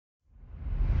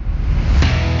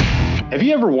Have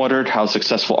you ever wondered how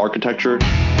successful architecture,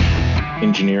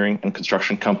 engineering, and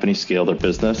construction companies scale their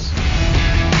business?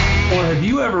 Or have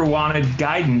you ever wanted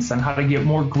guidance on how to get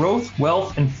more growth,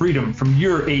 wealth, and freedom from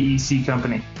your AEC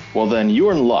company? Well, then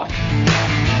you're in luck.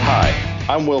 Hi,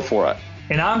 I'm Will Forat.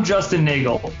 And I'm Justin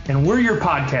Nagel, and we're your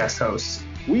podcast hosts.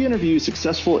 We interview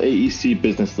successful AEC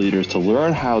business leaders to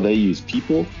learn how they use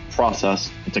people, process,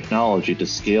 and technology to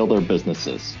scale their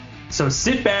businesses. So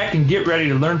sit back and get ready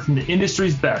to learn from the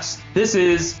industry's best. This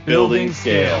is Building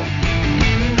Scale.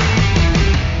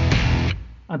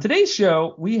 On today's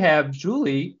show, we have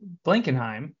Julie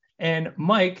Blankenheim and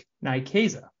Mike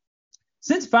Nykaza.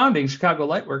 Since founding Chicago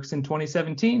Lightworks in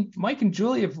 2017, Mike and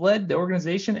Julie have led the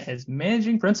organization as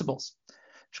managing principals.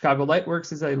 Chicago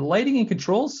Lightworks is a lighting and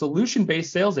controls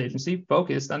solution-based sales agency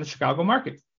focused on the Chicago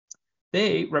market.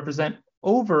 They represent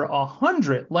over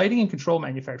 100 lighting and control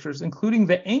manufacturers, including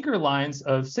the anchor lines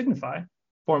of Signify,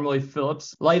 formerly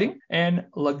Philips Lighting, and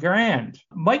Legrand.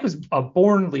 Mike was a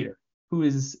born leader who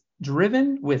is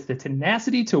driven with the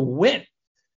tenacity to win.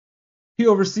 He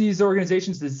oversees the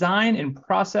organization's design and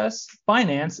process,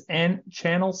 finance, and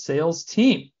channel sales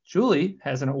team. Julie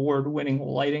has an award-winning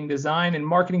lighting design and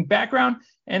marketing background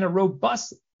and a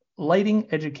robust lighting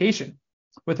education.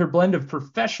 With her blend of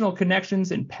professional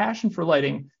connections and passion for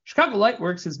lighting, Chicago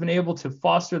Lightworks has been able to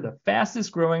foster the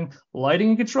fastest growing lighting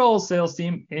and controls sales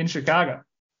team in Chicago.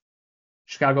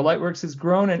 Chicago Lightworks has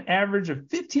grown an average of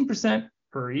 15%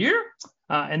 per year,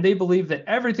 and they believe that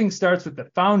everything starts with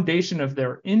the foundation of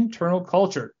their internal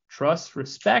culture: trust,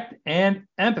 respect, and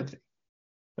empathy.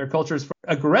 Their culture is for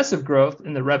aggressive growth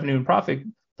in the revenue and profit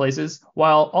places,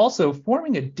 while also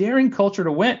forming a daring culture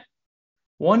to win.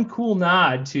 One cool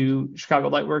nod to Chicago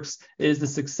Lightworks is the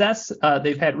success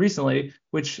they've had recently,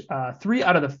 which 3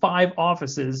 out of the 5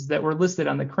 offices that were listed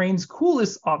on the Crane's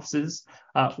coolest offices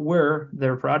were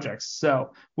their projects.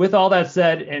 So with all that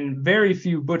said, and very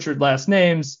few butchered last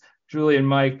names, Julie and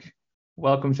Mike,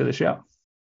 welcome to the show.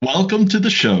 Welcome to the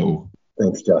show.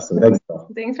 Thanks, Justin.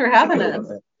 Thanks for having us.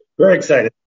 Very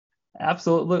excited.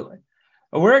 Absolutely.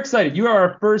 We're excited. You are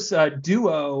our first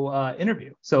duo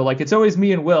interview. So it's always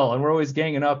me and Will, and we're always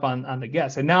ganging up on the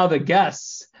guests. And now the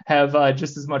guests have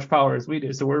just as much power as we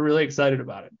do. So we're really excited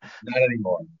about it. Not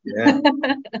anymore. Yeah.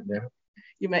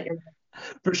 You met your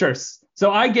For sure.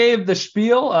 So I gave the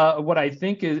spiel, what I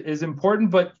think is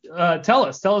important, but tell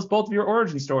us both of your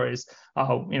origin stories.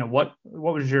 What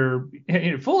was your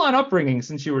full-on upbringing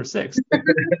since you were 6?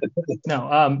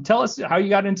 No, tell us how you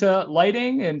got into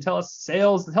lighting, and tell us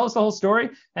sales. Tell us the whole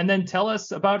story, and then tell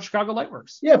us about Chicago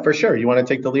Lightworks. Yeah, for sure. You want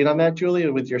to take the lead on that, Julie,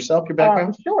 with yourself, your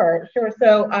background? Sure.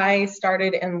 So I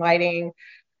started in lighting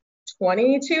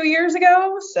 22 years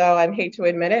ago. So I hate to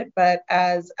admit it, but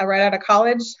as I right out of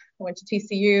college, I went to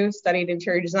TCU, studied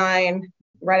interior design.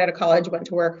 Right out of college, went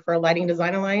to work for Lighting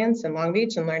Design Alliance in Long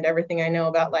Beach and learned everything I know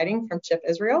about lighting from Chip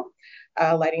Israel,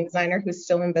 a lighting designer who's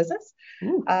still in business.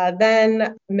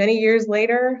 Then many years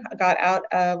later, I got out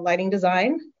of lighting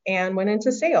design and went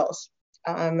into sales.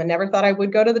 I never thought I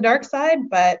would go to the dark side,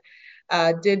 but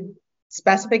did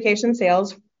specification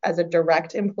sales as a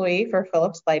direct employee for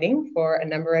Philips Lighting for a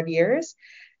number of years,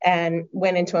 and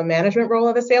went into a management role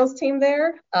of a sales team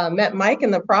there. Met Mike in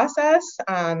the process.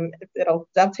 It'll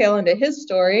dovetail into his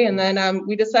story. And then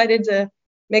we decided to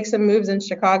make some moves in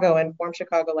Chicago and form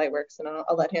Chicago Lightworks. And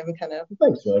I'll let him kind of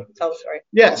tell the story.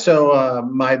 Yeah, so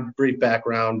my brief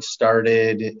background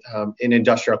started in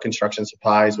industrial construction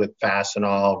supplies with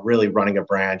Fastenal, really running a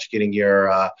branch, getting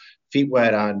your feet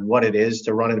wet on what it is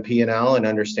to run a P&L and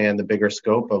understand the bigger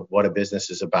scope of what a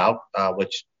business is about,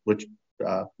 which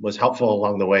was helpful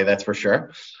along the way, that's for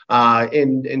sure.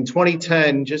 In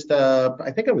 2010,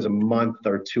 I think it was a month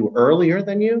or 2 earlier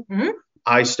than you,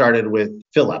 I started with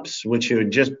Philips, which had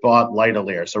just bought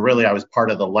Lightalier. So really, I was part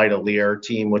of the Lightalier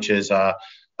team, which is a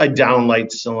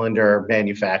downlight cylinder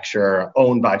manufacturer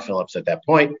owned by Philips at that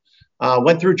point.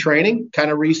 Went through training, kind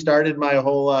of restarted my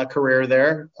whole career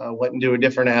there, went into a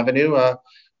different avenue.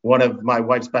 One of my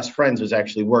wife's best friends was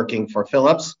actually working for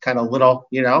Philips, kind of little,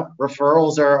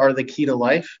 referrals are the key to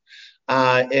life,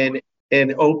 and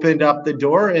opened up the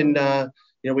door. And,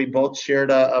 we both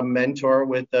shared a mentor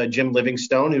with Jim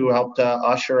Livingstone, who helped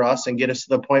usher us and get us to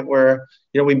the point where,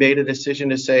 we made a decision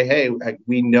to say, hey,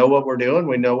 we know what we're doing.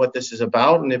 We know what this is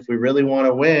about. And if we really want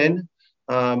to win,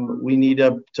 we need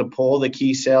to pull the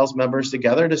key sales members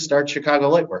together to start Chicago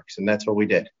Lightworks. And that's what we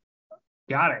did.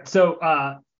 Got it.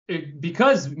 So,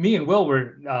 because me and Will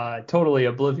were totally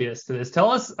oblivious to this,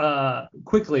 tell us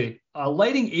quickly, a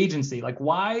lighting agency,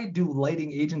 why do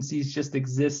lighting agencies just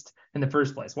exist in the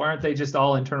first place? Why aren't they just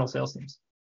all internal sales teams?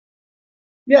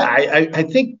 Yeah, I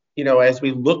think, as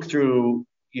we look through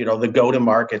the go-to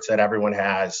markets that everyone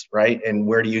has, right? And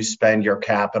where do you spend your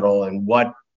capital, and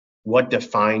what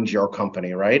defines your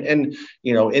company, right? And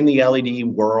in the LED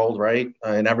world, right?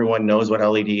 And everyone knows what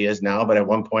LED is now, but at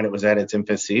one point it was at its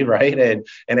infancy, right?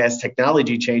 And as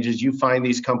technology changes, you find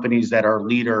these companies that are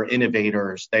leader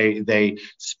innovators. They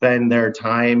spend their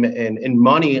time and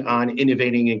money on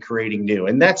innovating and creating new,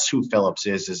 and that's who Philips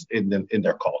is in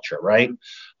their culture, right?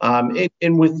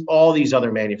 And with all these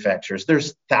other manufacturers,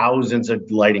 there's thousands of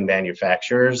lighting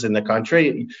manufacturers in the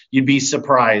country. You'd be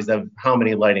surprised of how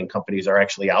many lighting companies are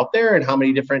actually out there and how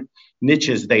many different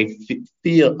niches they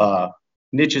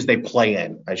play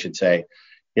in, I should say.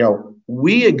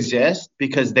 We exist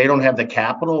because they don't have the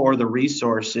capital or the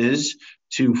resources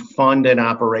to fund an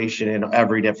operation in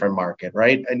every different market,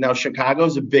 right? And now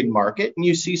Chicago's a big market, and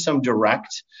you see some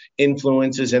direct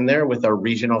influences in there with a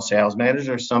regional sales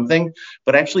manager or something,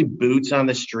 but actually boots on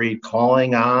the street,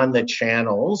 calling on the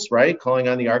channels, right? Calling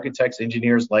on the architects,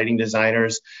 engineers, lighting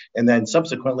designers, and then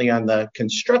subsequently on the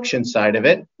construction side of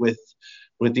it with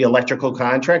the electrical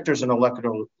contractors and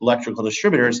electrical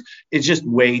distributors, it's just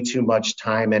way too much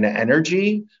time and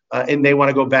energy. And they want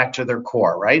to go back to their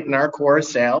core, right? And our core is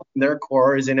sales, and their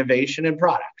core is innovation and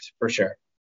product, for sure.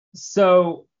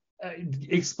 So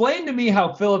explain to me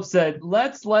how Philips said,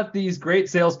 let's let these great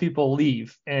salespeople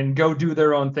leave and go do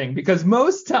their own thing. Because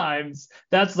most times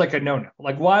that's like a no-no.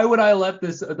 Like, why would I let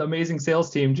this amazing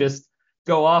sales team just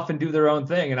go off and do their own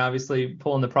thing and obviously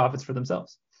pull in the profits for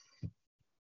themselves?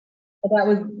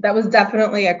 That was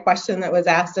definitely a question that was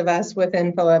asked of us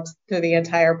within Philips through the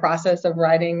entire process of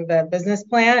writing the business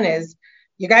plan is,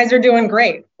 you guys are doing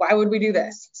great. Why would we do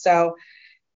this? So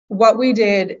what we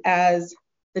did as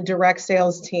the direct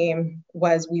sales team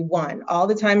was we won. All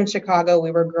the time in Chicago,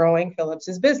 we were growing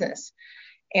Philips's business.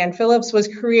 And Philips was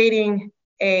creating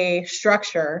a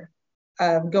structure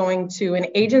of going to an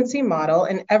agency model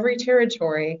in every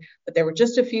territory, but there were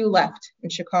just a few left,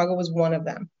 and Chicago was one of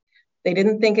them. They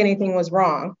didn't think anything was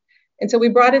wrong. And so we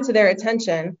brought it to their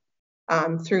attention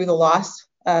through the loss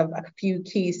of a few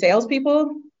key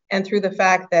salespeople and through the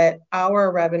fact that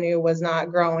our revenue was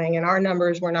not growing and our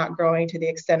numbers were not growing to the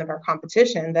extent of our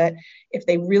competition, that if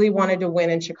they really wanted to win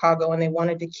in Chicago and they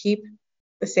wanted to keep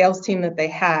the sales team that they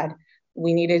had,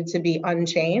 we needed to be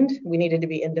unchained. We needed to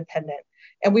be independent.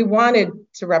 And we wanted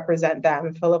to represent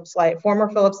them. Former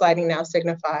Philips Lighting, now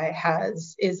Signify,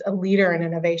 is a leader in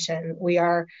innovation. We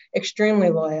are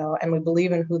extremely loyal, and we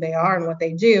believe in who they are and what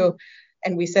they do.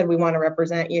 And we said, we want to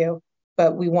represent you,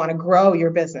 but we want to grow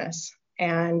your business.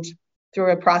 And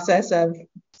through a process of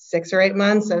 6 or 8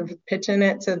 months of pitching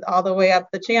it to all the way up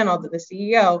the channel to the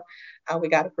CEO, we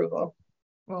got approval.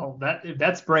 Well,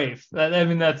 that's brave.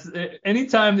 That's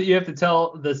anytime that you have to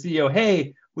tell the CEO,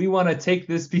 hey, we want to take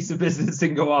this piece of business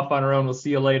and go off on our own. We'll see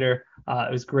you later.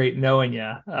 It was great knowing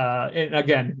you. And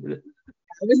again, it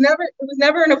was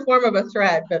never in a form of a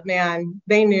threat, but man,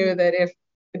 they knew that if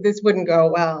this wouldn't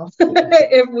go well,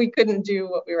 if we couldn't do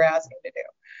what we were asking to do.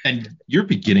 And your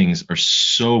beginnings are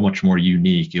so much more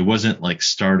unique. It wasn't like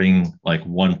starting like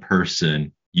one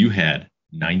person. You had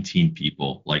 19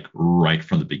 people like right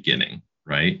from the beginning,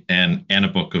 right? And a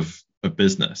book of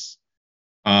business.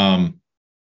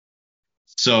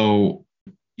 So,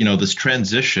 this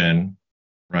transition,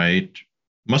 right,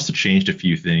 must have changed a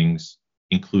few things,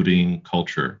 including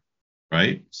culture,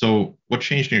 right? So what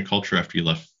changed in your culture after you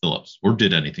left Philips, or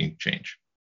did anything change?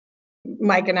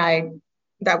 Mike and I,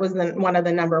 that was one of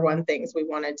the number one things we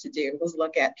wanted to do was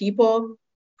look at people,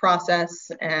 process,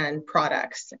 and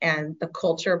products. And the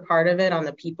culture part of it on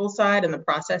the people side and the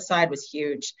process side was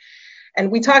huge.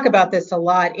 And we talk about this a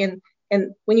lot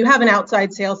and when you have an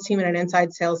outside sales team and an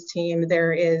inside sales team,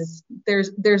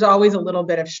 there's always a little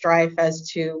bit of strife as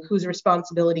to whose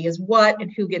responsibility is what and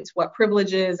who gets what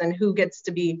privileges and who gets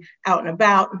to be out and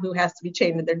about and who has to be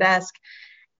chained to their desk.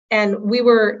 And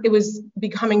it was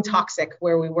becoming toxic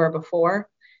where we were before.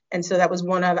 And so that was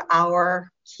one of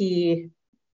our key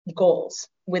goals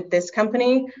with this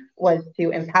company, was to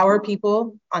empower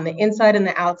people on the inside and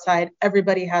the outside.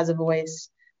 Everybody has a voice.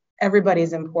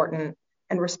 Everybody's important.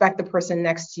 And respect the person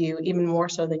next to you even more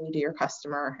so than you do your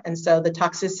customer. And so the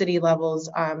toxicity levels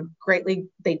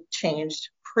they changed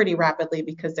pretty rapidly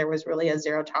because there was really a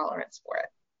zero tolerance for it.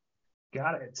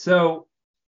 Got it. So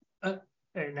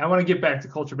and I want to get back to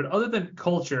culture, but other than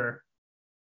culture,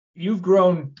 you've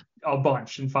grown a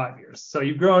bunch in 5 years. So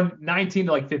you've grown 19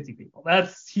 to like 50 people.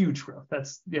 That's huge growth.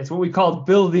 That's what we call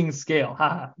building scale.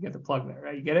 You get the plug there,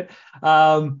 right? You get it?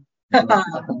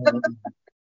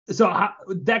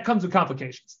 that comes with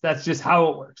complications. That's just how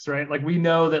it works, right? Like we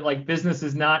know that like business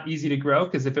is not easy to grow,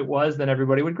 because if it was, then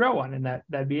everybody would grow one, and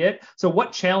that'd be it. So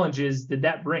what challenges did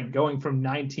that bring, going from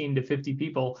 19 to 50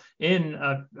 people in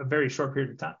a very short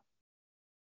period of time?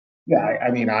 Yeah, I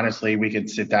mean, honestly, we could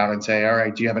sit down and say, all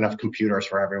right, do you have enough computers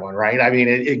for everyone, right? I mean,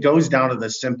 it goes down to the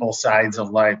simple sides of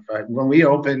life. But when we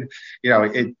open,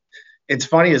 it's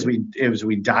funny as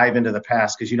we dive into the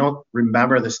past, because you don't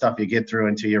remember the stuff you get through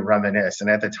until you reminisce. And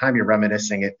at the time you're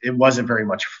reminiscing, it wasn't very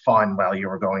much fun while you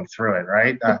were going through it,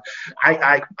 right?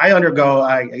 I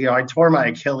tore my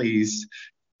Achilles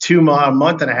a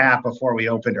month and a half before we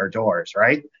opened our doors,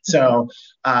 right? So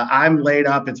I'm laid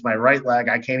up. It's my right leg.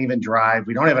 I can't even drive.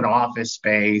 We don't have an office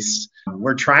space.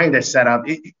 We're trying to set up.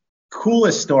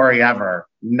 Coolest story ever,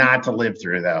 not to live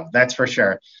through, though. That's for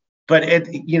sure. But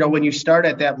when you start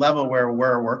at that level where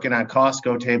we're working on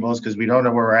Costco tables because we don't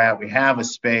know where we're at, we have a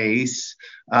space,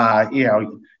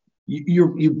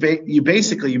 you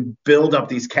basically build up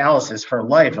these calluses for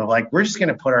life of like, we're just going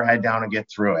to put our head down and get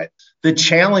through it. The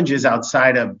challenges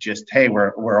outside of just, hey,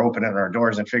 we're opening our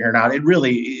doors and figuring out,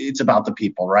 it's about the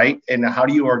people, right? And how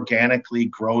do you organically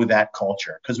grow that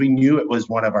culture? Because we knew it was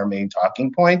one of our main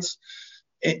talking points.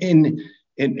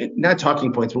 Not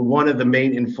talking points, but one of the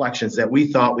main inflections that we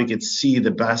thought we could see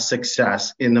the best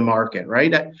success in the market,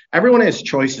 right? Everyone has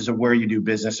choices of where you do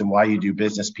business and why you do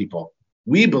business, people.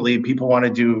 We believe people want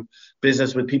to do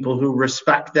business with people who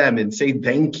respect them and say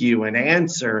thank you and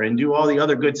answer and do all the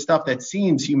other good stuff that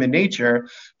seems human nature.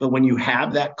 But when you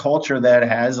have that culture that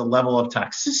has a level of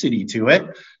toxicity to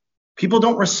it, people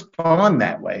don't respond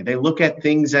that way. They look at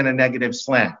things in a negative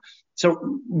slant.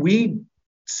 So we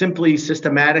simply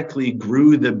systematically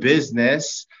grew the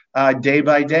business day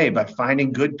by day by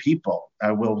finding good people.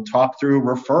 We'll talk through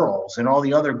referrals and all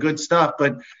the other good stuff.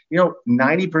 But,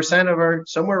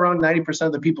 somewhere around 90%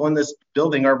 of the people in this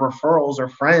building are referrals or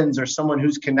friends or someone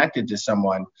who's connected to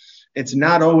someone. It's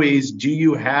not always, do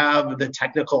you have the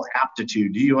technical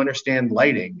aptitude? Do you understand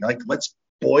lighting? Like, let's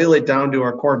boil it down to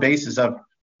our core basis of,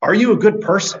 are you a good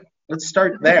person? Let's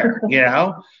start there,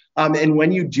 And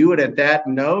when you do it at that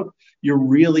note, you're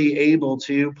really able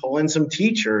to pull in some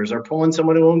teachers or pull in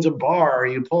someone who owns a bar.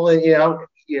 You pull in,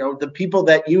 the people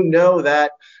that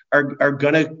that are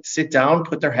going to sit down,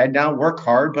 put their head down, work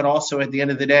hard, but also at the end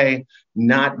of the day,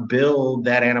 not build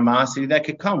that animosity that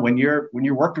could come when you're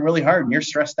working really hard and you're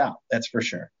stressed out. That's for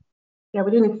sure. Yeah,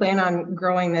 we didn't plan on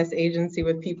growing this agency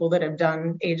with people that have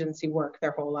done agency work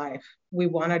their whole life. We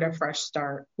wanted a fresh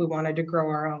start. We wanted to grow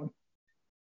our own.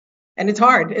 And it's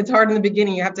hard. It's hard in the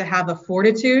beginning. You have to have the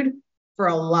fortitude for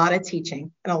a lot of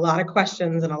teaching and a lot of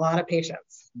questions and a lot of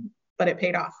patience, but it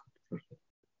paid off.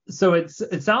 So it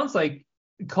sounds like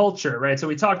culture, right? So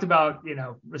we talked about,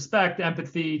 respect,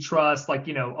 empathy, trust, like,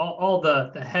 all the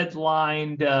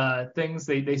headlined things,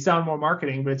 they sound more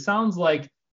marketing, but it sounds like,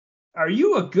 are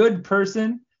you a good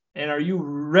person? And are you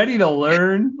ready to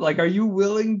learn? Like, are you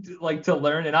willing to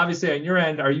learn? And obviously on your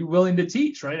end, are you willing to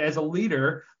teach, right? As a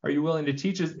leader, are you willing to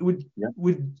teach?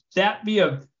 Would that be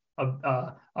a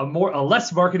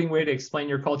less marketing way to explain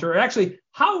your culture? Or actually,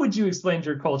 how would you explain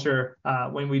your culture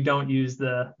when we don't use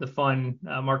the fun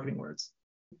marketing words?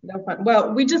 No fun.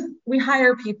 Well, we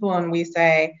hire people and we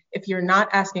say, if you're not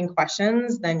asking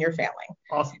questions, then you're failing.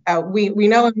 Awesome. We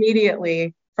know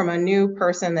immediately from a new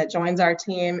person that joins our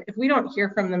team, if we don't hear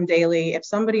from them daily, if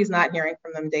somebody's not hearing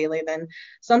from them daily, then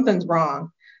something's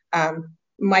wrong.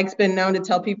 Mike's been known to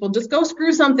tell people, just go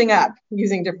screw something up,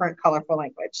 using different colorful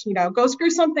language. Go screw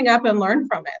something up and learn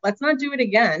from it. Let's not do it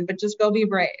again, but just go be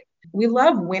brave. We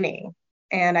love winning.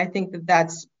 And I think that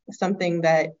that's something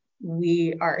that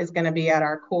is going to be at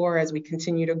our core as we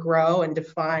continue to grow and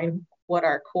define what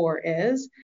our core is.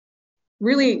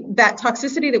 Really, that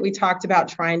toxicity that we talked about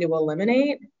trying to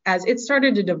eliminate, as it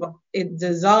started to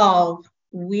dissolve,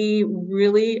 we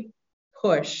really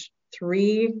push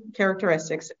 3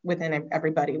 characteristics within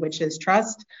everybody, which is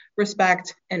trust,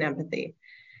 respect, and empathy.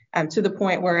 To the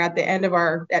point where at the end of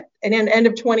end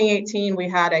of 2018, we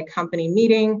had a company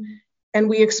meeting and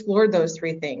we explored those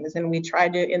 3 things and we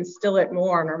tried to instill it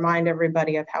more and remind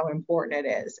everybody of how important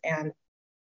it is. And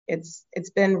it's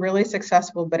been really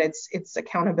successful, but it's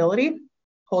accountability,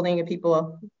 holding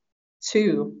people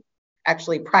to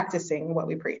actually practicing what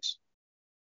we preach.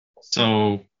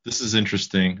 So this is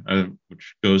interesting,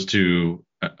 which goes to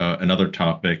another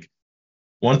topic.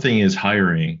 One thing is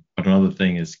hiring, but another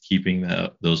thing is keeping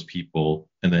those people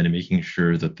and then making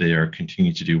sure that they are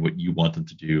continuing to do what you want them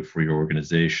to do for your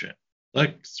organization.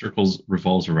 Like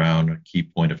revolves around a key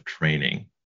point of training,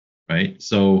 right?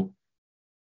 So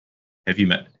have you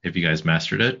guys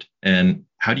mastered it? And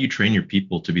how do you train your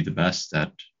people to be the best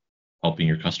at helping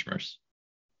your customers?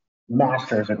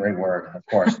 Master is a great word, of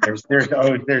course.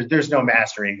 There's no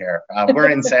mastery here. We're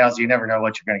in sales. You never know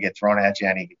what you're going to get thrown at you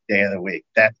any day of the week.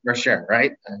 That's for sure,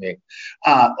 right? I mean,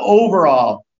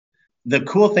 overall, the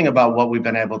cool thing about what we've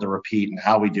been able to repeat and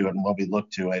how we do it and what we look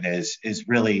to it is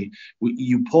really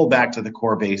you pull back to the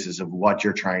core basis of what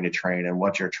you're trying to train and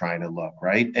what you're trying to look,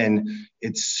 right? And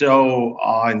it's so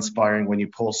awe-inspiring when you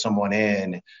pull someone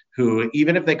in who,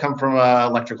 even if they come from an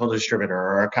electrical distributor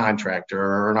or a contractor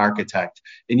or an architect,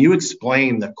 and you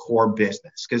explain the core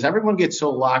business, because everyone gets so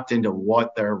locked into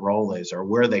what their role is or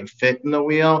where they fit in the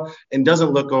wheel and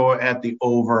doesn't look at the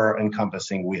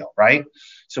over-encompassing wheel, right?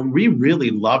 So we really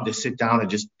love to sit down and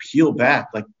just peel back,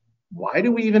 like, why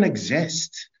do we even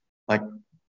exist? Like,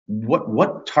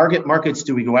 what target markets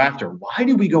do we go after? Why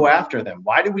do we go after them?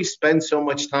 Why do we spend so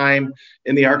much time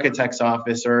in the architect's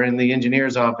office or in the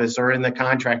engineer's office or in the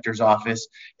contractor's office?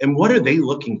 And what are they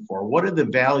looking for? What are the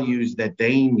values that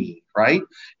they need, right?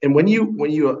 And when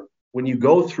you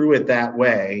go through it that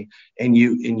way and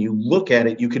you look at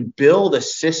it, you could build a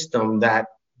system that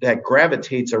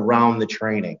gravitates around the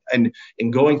training and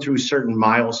going through certain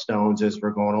milestones as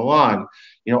we're going along.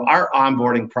 You know, our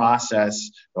onboarding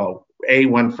process,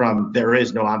 went from there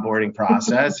is no onboarding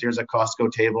process. Here's a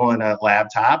Costco table and a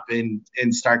laptop and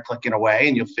start clicking away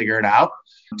and you'll figure it out,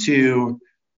 to,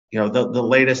 you know, the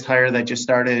latest hire that just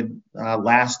started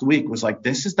last week was like,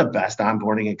 this is the best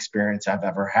onboarding experience I've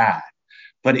ever had.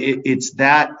 But it's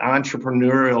that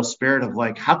entrepreneurial spirit of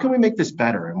like, how can we make this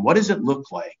better? And what does it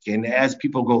look like? And as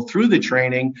people go through the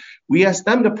training, we ask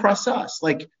them to press us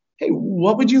like, hey,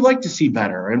 what would you like to see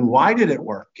better? And why did it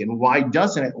work? And why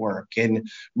doesn't it work? And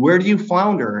where do you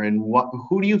flounder? And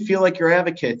who do you feel like your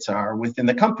advocates are within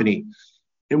the company?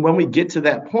 And when we get to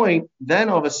that point, then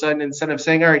all of a sudden, instead of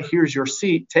saying, all right, here's your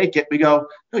seat, take it, we go,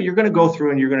 no, you're going to go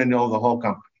through and you're going to know the whole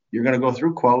company. You're going to go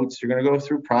through quotes. You're going to go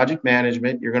through project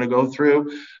management. You're going to go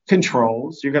through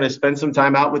controls. You're going to spend some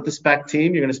time out with the spec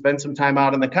team. You're going to spend some time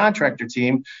out in the contractor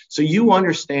team. So you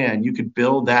understand, you could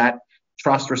build that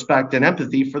trust, respect, and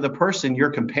empathy for the person, your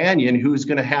companion, who's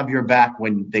going to have your back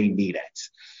when they need it.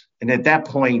 And at that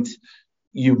point,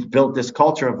 you've built this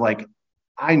culture of like,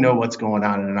 I know what's going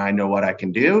on and I know what I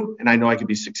can do and I know I can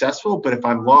be successful. But if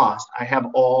I'm lost, I have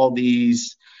all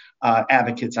these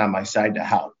advocates on my side to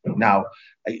help. Now,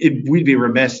 we'd be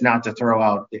remiss not to throw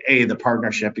out the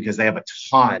partnership, because they have a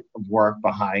ton of work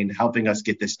behind helping us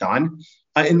get this done.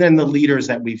 And then the leaders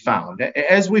that we found.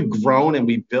 As we've grown and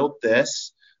we've built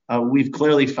this, we've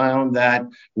clearly found that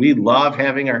we love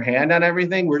having our hand on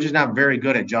everything. We're just not very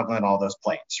good at juggling all those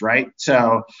plates, right?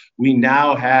 So we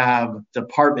now have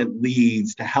department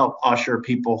leads to help usher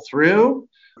people through.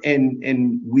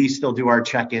 And we still do our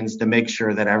check-ins to make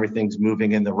sure that everything's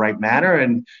moving in the right manner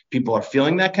and people are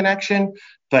feeling that connection.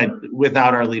 But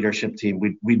without our leadership team,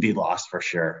 we'd be lost for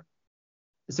sure.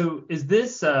 So is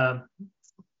this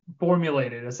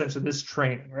formulated, essentially, this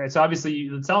training, right? So obviously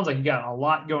it sounds like you got a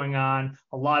lot going on,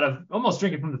 a lot of almost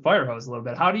drinking from the fire hose a little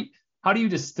bit. How do you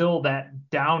distill that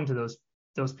down to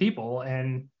those people?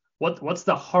 And what's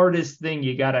the hardest thing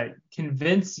you got to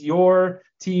convince your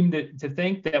team to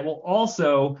think that will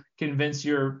also convince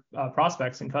your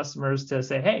prospects and customers to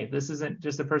say, hey, this isn't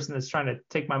just a person that's trying to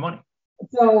take my money?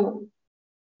 So,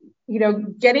 you know,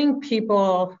 getting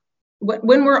people,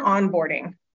 when we're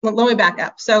onboarding, let me back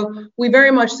up. So we very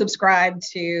much subscribe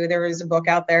to, there is a book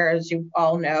out there, as you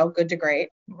all know, Good to Great.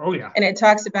 Oh, yeah. And it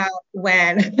talks about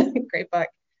great book.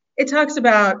 It talks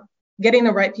about getting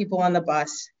the right people on the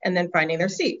bus and then finding their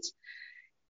seats.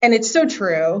 And it's so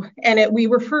true. And we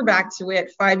refer back to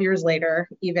it 5 years later,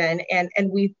 even. And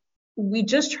we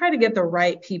just try to get the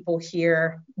right people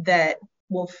here that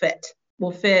will fit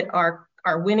our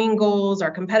winning goals, our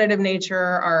competitive nature,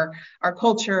 our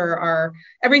culture, our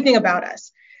everything about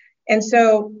us. And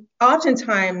so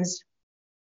oftentimes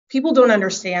people don't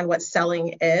understand what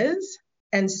selling is.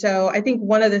 And so I think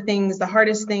one of the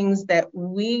hardest things that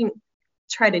we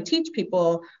try to teach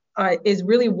people is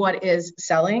really what is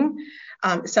selling.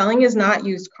 Selling is not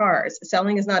used cars.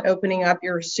 Selling is not opening up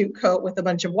your suit coat with a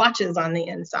bunch of watches on the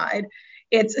inside.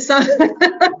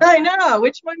 I know,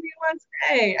 which one do you want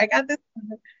today? I got this.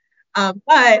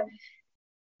 But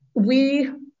we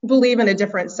believe in a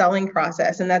different selling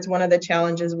process. And that's one of the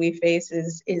challenges we face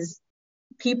is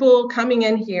people coming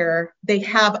in here, they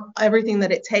have everything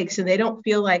that it takes. And they don't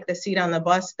feel like the seat on the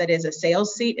bus that is a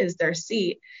sales seat is their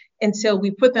seat. And so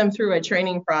we put them through a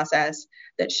training process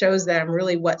that shows them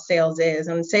really what sales is.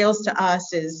 And sales to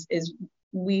us is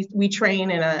we train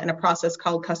in a process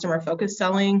called customer focused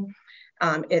selling.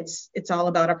 It's all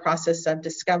about a process of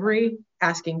discovery,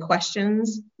 asking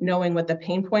questions, knowing what the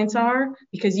pain points are,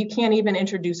 because you can't even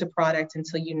introduce a product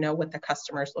until you know what the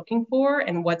customer is looking for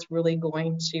and what's really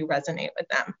going to resonate with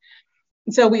them.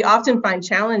 So we often find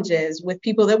challenges with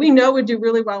people that we know would do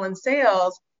really well in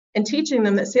sales and teaching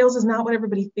them that sales is not what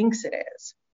everybody thinks it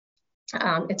is.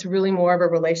 It's really more of a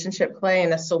relationship play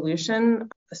and a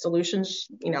solutions,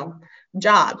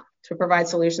 job to provide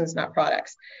solutions, not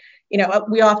products.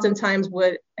 We oftentimes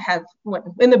would have,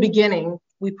 in the beginning,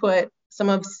 we put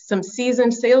some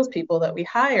seasoned salespeople that we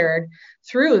hired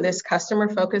through this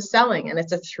customer-focused selling. And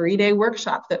it's a 3-day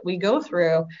workshop that we go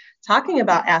through talking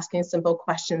about asking simple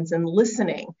questions and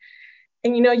listening.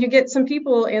 And, you get some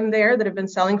people in there that have been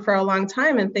selling for a long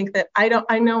time and think that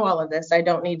I know all of this, I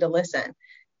don't need to listen.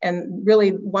 And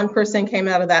really, one person came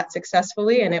out of that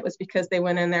successfully, and it was because they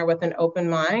went in there with an open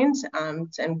mind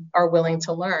and are willing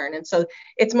to learn. And so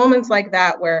it's moments like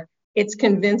that where it's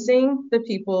convincing the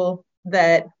people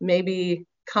that maybe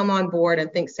come on board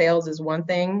and think sales is one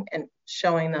thing and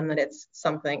showing them that it's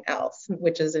something else,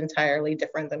 which is entirely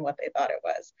different than what they thought it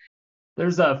was.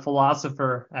 There's a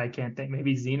philosopher, I can't think,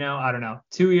 maybe Zeno, I don't know.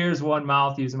 2 ears, one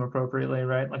mouth, use them appropriately,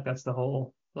 right? Like that's the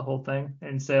whole thing.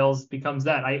 And sales becomes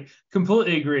that. I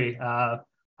completely agree. I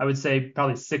would say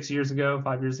probably 5 years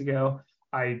ago,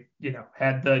 I,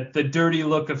 had the dirty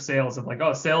look of sales of like,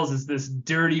 oh, sales is this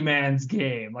dirty man's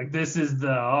game. Like this is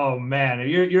oh man,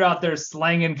 you're out there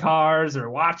slanging cars or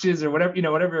watches or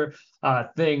whatever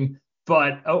thing.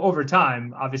 But over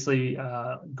time, obviously,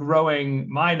 growing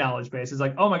my knowledge base is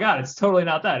like, oh my God, it's totally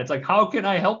not that. It's like, how can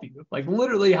I help you? Like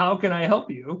literally, how can I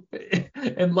help you?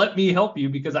 And let me help you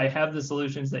because I have the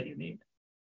solutions that you need.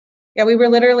 Yeah, we were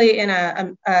literally in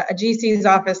a GC's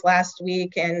office last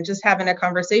week and just having a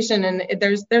conversation. And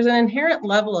there's an inherent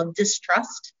level of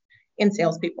distrust in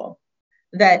salespeople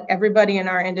that everybody in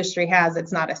our industry has.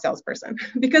 It's not a salesperson,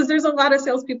 because there's a lot of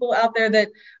salespeople out there that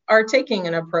are taking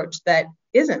an approach that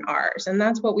isn't ours. And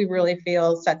that's what we really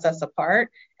feel sets us apart.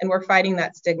 And we're fighting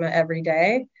that stigma every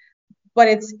day. But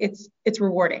it's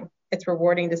rewarding. It's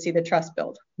rewarding to see the trust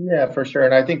build. Yeah, for sure.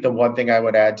 And I think the one thing I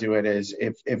would add to it is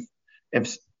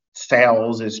if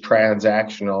sales is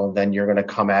transactional, then you're going to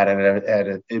come at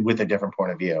it with a different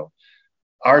point of view.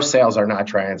 Our sales are not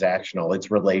transactional.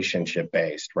 It's relationship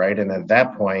based, right? And at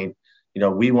that point,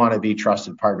 we want to be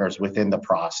trusted partners within the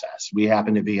process. We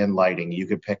happen to be in lighting. You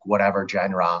could pick whatever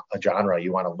genre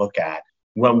you want to look at.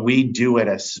 When we do it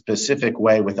a specific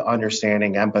way with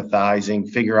understanding, empathizing,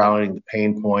 figure out the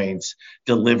pain points,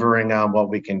 delivering on what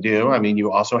we can do. I mean,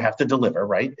 you also have to deliver,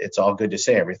 right? It's all good to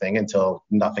say everything until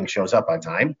nothing shows up on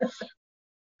time.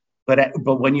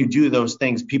 But when you do those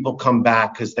things, people come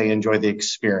back because they enjoy the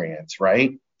experience,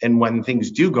 right? And when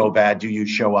things do go bad, do you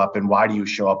show up, and why do you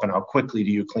show up, and how quickly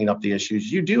do you clean up the issues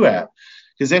you do have?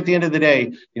 Because at the end of the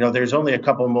day, there's only a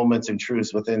couple of moments in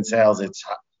truth within sales. It's,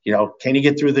 can you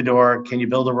get through the door? Can you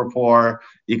build a rapport?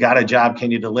 You got a job. Can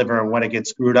you deliver? And when it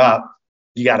gets screwed up,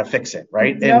 you got to fix it,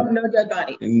 right? No dead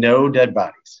bodies. No dead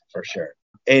bodies, for sure.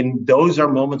 And those are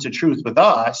moments of truth with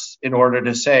us in order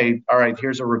to say, all right,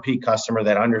 here's a repeat customer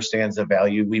that understands the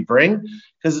value we bring.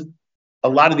 Because a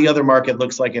lot of the other market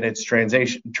looks like it's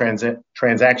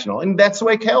transactional. And that's the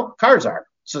way cars are,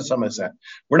 to some extent.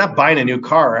 We're not buying a new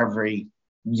car every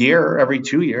year, every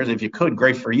 2 years. If you could,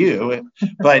 great for you.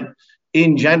 But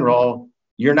in general,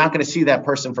 you're not going to see that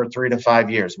person for 3 to 5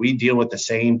 years. We deal with the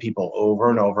same people over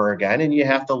and over again, and you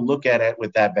have to look at it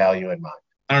with that value in mind.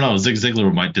 I don't know. Zig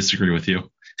Ziglar might disagree with you.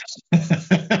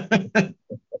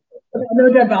 No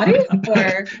dead bodies?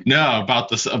 Or? No, about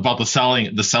the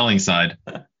selling side.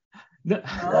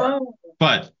 Oh.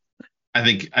 But I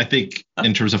think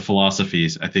in terms of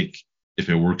philosophies, I think if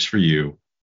it works for you,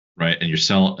 right, and you're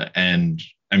selling, and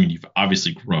I mean, you've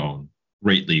obviously grown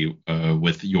greatly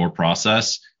with your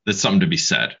process. That's something to be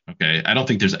said. Okay, I don't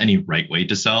think there's any right way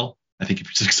to sell. I think if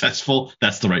you're successful,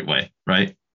 that's the right way,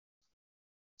 right?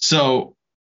 So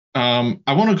I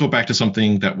want to go back to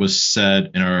something that was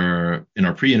said in our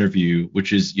pre-interview,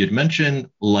 which is you had mentioned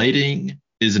lighting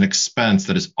is an expense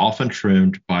that is often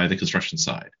trimmed by the construction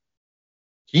side.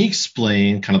 Can you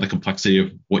explain kind of the complexity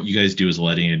of what you guys do as a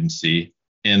lighting agency?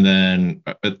 And then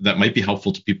that might be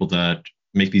helpful to people that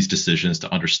make these decisions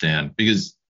to understand,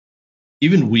 because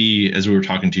even we, as we were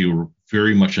talking to you, were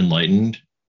very much enlightened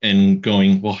and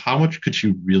going, well, how much could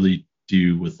you really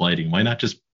do with lighting? Why not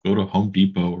just go to Home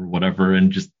Depot or whatever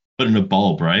and just put in a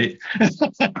bulb, right?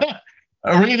 We're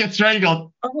going to get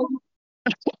strangled.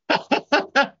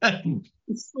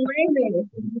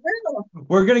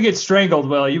 We're going to get strangled,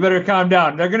 Will. You better calm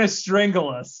down. They're going to strangle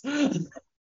us. I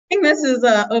think this is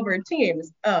over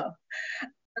Teams. Oh,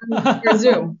 or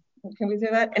Zoom. Can we say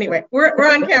that? Anyway, we're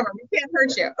on camera. We can't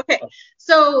hurt you. Okay.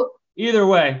 So either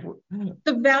way,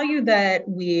 the value that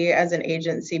we as an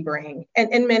agency bring,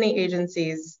 and many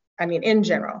agencies, I mean, in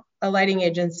general, a lighting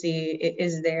agency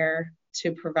is there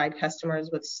to provide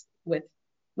customers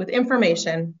with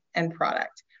information and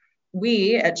product.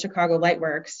 We at Chicago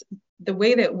Lightworks, the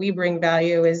way that we bring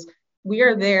value is we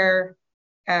are there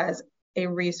as a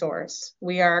resource.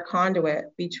 We are a conduit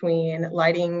between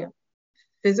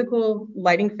physical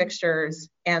lighting fixtures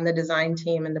and the design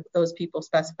team and those people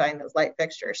specifying those light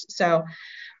fixtures. So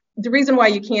the reason why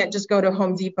you can't just go to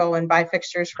Home Depot and buy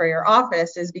fixtures for your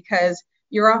office is because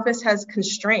your office has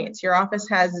constraints. Your office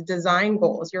has design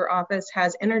goals. Your office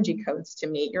has energy codes to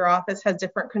meet. Your office has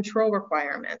different control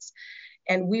requirements.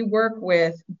 And we work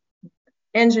with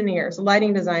engineers,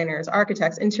 lighting designers,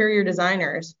 architects, interior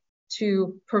designers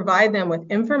to provide them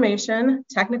with information,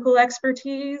 technical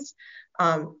expertise,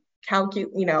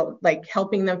 like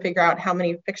helping them figure out how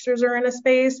many fixtures are in a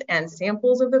space and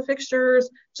samples of the fixtures,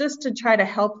 just to try to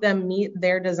help them meet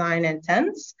their design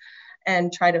intents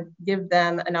and try to give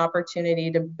them an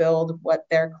opportunity to build what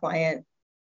their client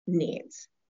needs.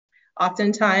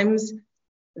 Oftentimes,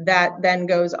 that then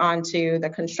goes on to the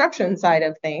construction side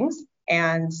of things,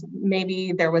 and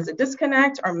maybe there was a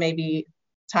disconnect, or maybe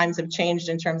times have changed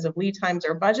in terms of lead times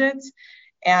or budgets,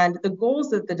 and the goals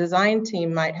that the design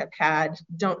team might have had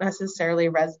don't necessarily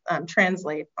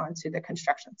translate onto the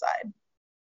construction side.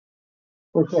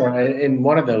 For sure. And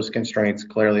one of those constraints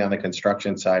clearly on the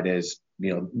construction side is,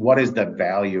 what is the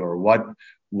value, or what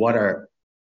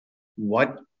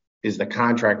is the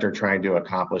contractor trying to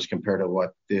accomplish compared to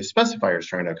what the specifier is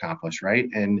trying to accomplish, right?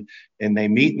 And they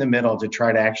meet in the middle to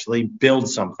try to actually build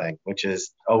something, which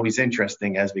is always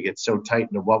interesting as we get so tight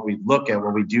into what we look at,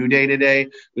 what we do day to day.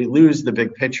 We lose the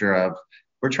big picture of,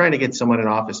 we're trying to get someone in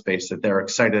office space that they're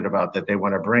excited about, that they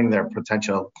want to bring their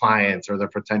potential clients or their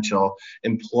potential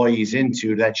employees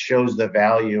into, that shows the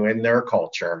value in their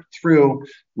culture through,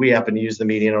 we happen to use the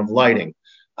medium of lighting.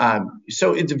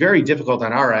 So it's very difficult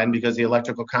on our end because the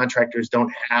electrical contractors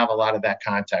don't have a lot of that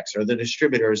context, or the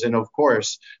distributors. And of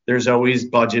course, there's always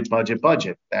budget.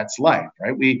 That's life,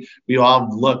 right? We all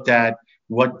looked at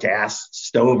what gas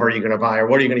stove are you going to buy, or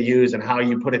what are you going to use, and how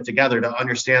you put it together to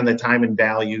understand the time and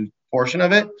value portion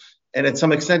of it. And at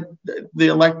some extent,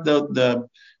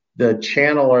 the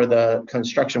channel or the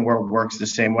construction world works the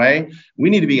same way. We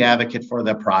need to be advocate for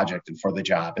the project and for the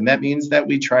job. And that means that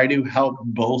we try to help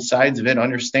both sides of it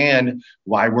understand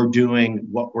why we're doing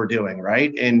what we're doing,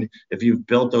 right? And if you've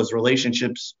built those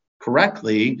relationships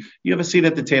correctly, you have a seat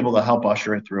at the table to help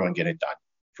usher it through and get it done,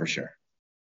 for sure.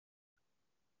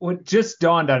 What just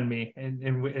dawned on me,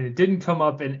 and it didn't come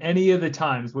up in any of the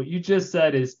times, what you just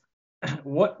said is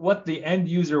what the end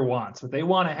user wants. What they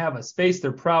want to have a space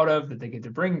they're proud of, that they get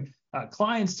to bring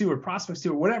clients to or prospects to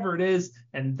or whatever it is,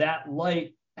 and that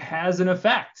light has an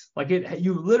effect. Like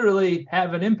you literally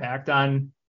have an impact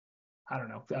on, I don't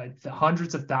know, the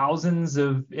hundreds of thousands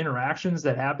of interactions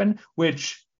that happen,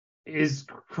 which is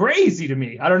crazy to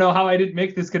me. I don't know how I didn't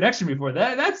make this connection before.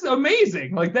 That's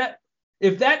amazing. Like that.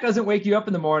 If that doesn't wake you up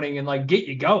in the morning and like get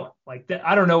you going, like that,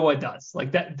 I don't know what does.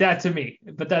 Like that to me.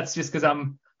 But that's just because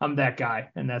I'm that guy,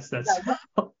 and that's. What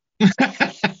helps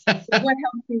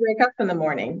you wake up in the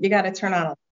morning? You got to turn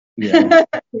on. Yeah.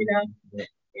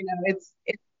 It's.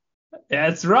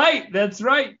 That's right.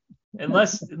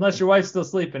 Unless your wife's still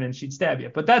sleeping and she'd stab you.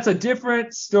 But that's a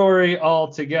different story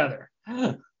altogether.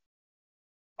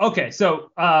 Okay,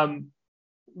 so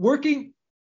working.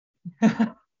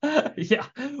 Yeah,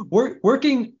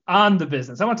 working on the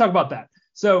business. I want to talk about that.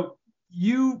 So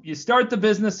you start the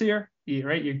business here,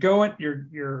 right? You're going,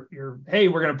 hey,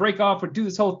 we're going to break off. We'll do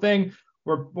this whole thing.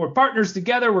 We're partners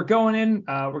together. We're going in.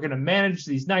 We're going to manage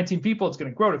these 19 people. It's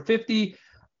going to grow to 50.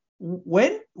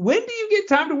 When do you get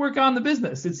time to work on the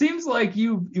business? It seems like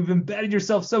you've embedded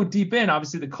yourself so deep in.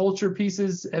 Obviously, the culture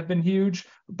pieces have been huge,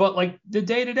 but like the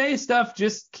day-to-day stuff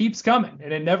just keeps coming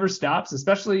and it never stops.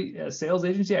 Especially a sales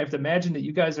agency, I have to imagine that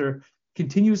you guys are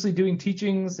continuously doing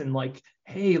teachings and like,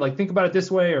 hey, like think about it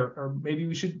this way, or maybe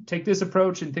we should take this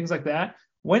approach and things like that.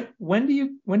 When do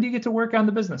you get to work on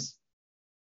the business?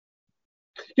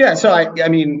 Yeah, so I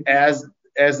mean, as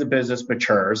the business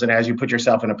matures and as you put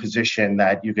yourself in a position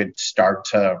that you could start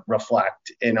to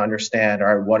reflect and understand,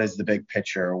 all right, what is the big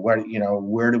picture?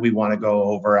 Where do we want to go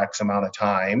over X amount of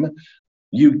time?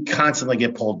 You constantly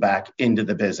get pulled back into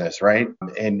the business, right?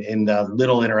 And in the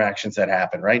little interactions that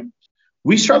happen, right?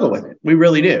 we struggle with it. We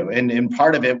really do. And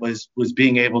part of it was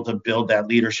being able to build that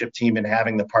leadership team and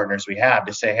having the partners we have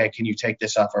to say, hey, can you take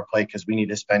this off our plate? Because we need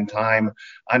to spend time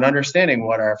on understanding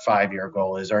what our 5-year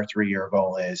goal is, our 3-year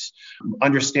goal is,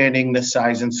 understanding the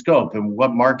size and scope and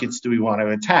what markets do we want to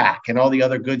attack and all the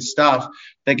other good stuff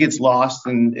that gets lost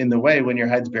in the way when your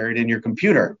head's buried in your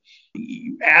computer.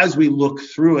 As we look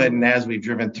through it and as we've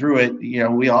driven through it,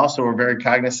 we also are very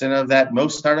cognizant of that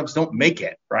most startups don't make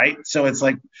it, right? So it's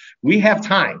like we have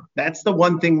time. That's the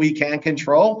one thing we can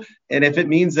control. And if it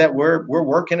means that we're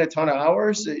working a ton of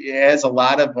hours, as a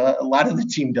lot of the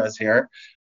team does here,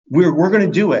 we're going to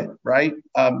do it, right?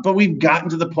 But we've gotten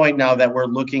to the point now that we're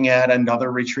looking at another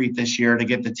retreat this year to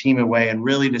get the team away and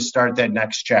really to start that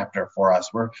next chapter for us.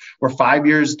 We're 5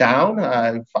 years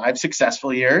down, 5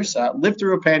 successful years, lived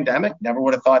through a pandemic. Never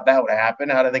would have thought that would happen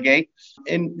out of the gate.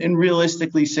 And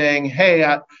realistically saying,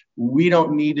 hey, we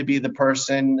don't need to be the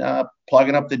person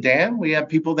plugging up the dam. We have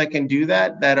people that can do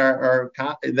that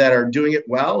are doing it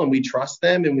well, and we trust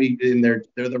them, and they're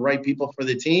the right people for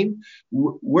the team.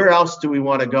 Where else do we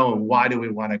want to go, and why do we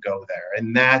want to go there?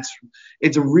 And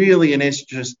it's really an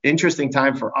interesting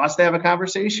time for us to have a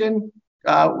conversation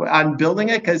on building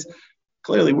it, because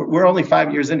clearly we're only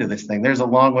 5 years into this thing. There's a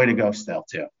long way to go still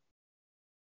too.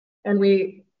 And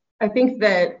I think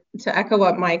that to echo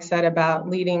what Mike said about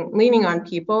leaning on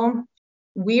people,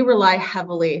 we rely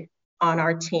heavily on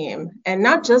our team, and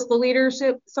not just the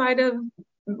leadership side of,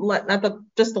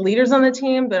 just the leaders on the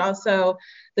team, but also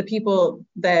the people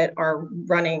that are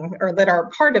running or that are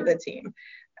part of the team.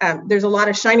 There's a lot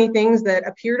of shiny things that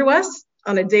appear to us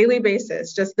on a daily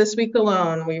basis. Just this week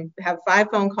alone, we have 5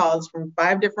 phone calls from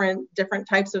 5 different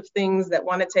types of things that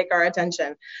want to take our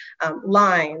attention,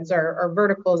 lines or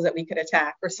verticals that we could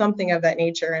attack or something of that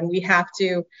nature. And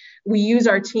we use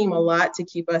our team a lot to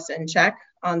keep us in check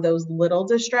on those little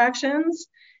distractions.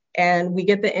 And we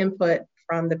get the input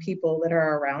from the people that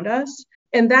are around us.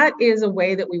 And that is a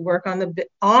way that we work on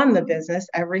the business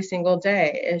every single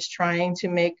day, is trying to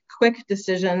make quick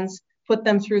decisions, put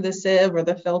them through the sieve or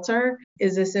the filter.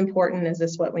 Is this important? Is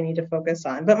this what we need to focus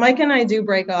on? But Mike and I do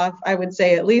break off, I would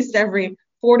say, at least every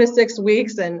 4 to 6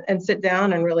 weeks and sit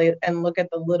down and really look at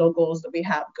the little goals that we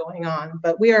have going on.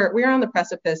 But we are on the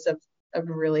precipice of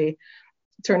really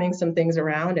turning some things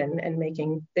around and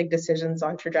making big decisions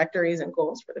on trajectories and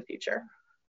goals for the future.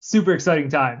 Super exciting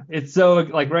time. It's so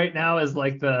like right now is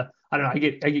like I don't know, I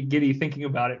get giddy thinking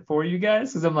about it for you guys,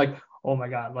 because I'm like, oh my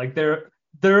God, like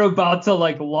they're about to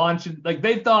like launch, like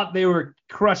they thought they were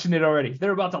crushing it already.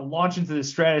 They're about to launch into the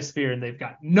stratosphere and they've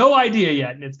got no idea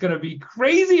yet. And it's going to be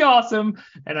crazy awesome.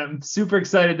 And I'm super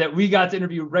excited that we got to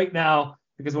interview right now,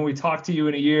 because when we talk to you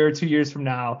in a year or 2 years from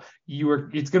now,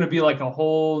 it's going to be like a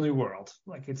whole new world.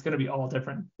 Like it's going to be all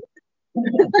different.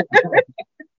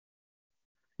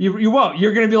 You won't.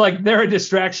 You're going to be like, they're a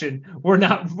distraction. We're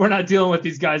not dealing with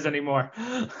these guys anymore.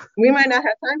 We might not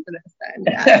have time for this then.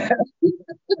 Yeah.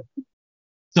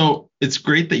 So it's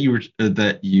great that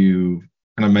you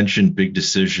kind of mentioned big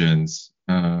decisions.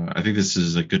 I think this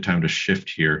is a good time to shift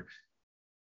here.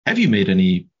 Have you made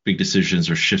any big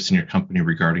decisions or shifts in your company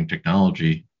regarding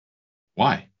technology?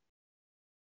 Why?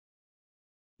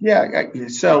 Yeah.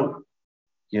 So,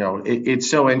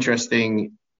 it's so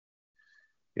interesting.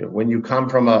 When you come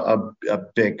from a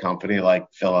big company like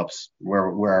Philips,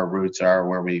 where our roots are,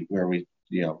 where we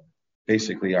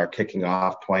basically our kicking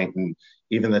off point, and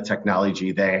even the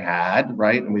technology they had,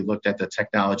 right? And we looked at the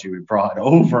technology we brought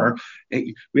over.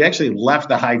 We actually left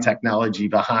the high technology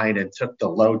behind and took the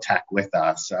low tech with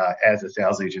us as a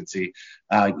sales agency.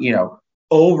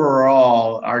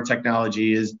 Overall, our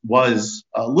technology was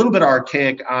a little bit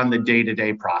archaic on the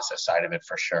day-to-day process side of it,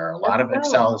 for sure. A lot of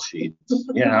Excel sheets,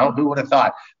 who would have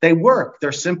thought? They work.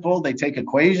 They're simple. They take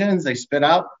equations. They spit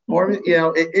out formulas.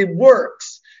 It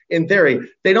works in theory.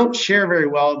 They don't share very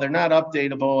well. They're not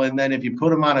updatable. And then if you put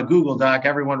them on a Google Doc,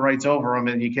 everyone writes over them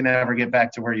and you can never get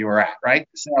back to where you were at, right?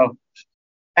 So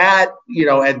at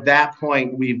that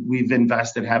point, we've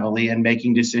invested heavily in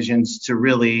making decisions to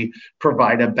really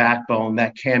provide a backbone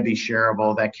that can be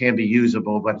shareable, that can be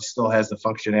usable, but it still has the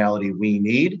functionality we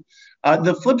need.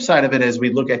 The flip side of it, as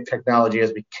we look at technology,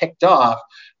 as we kicked off,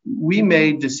 we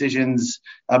made decisions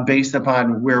based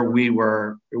upon where we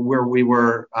were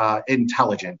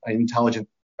intelligent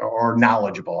or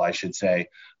knowledgeable, I should say.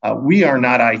 We are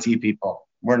not IT people.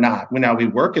 We're not. We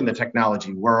work in the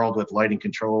technology world with lighting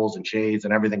controls and shades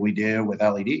and everything we do with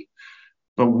LED,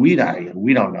 but we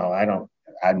don't know.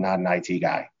 I'm not an IT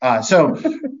guy. So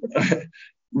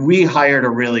we hired a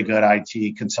really good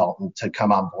IT consultant to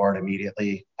come on board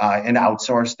immediately and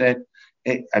outsourced it.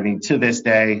 To this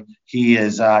day,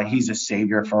 he's a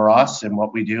savior for us and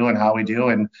what we do and how we do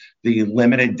and the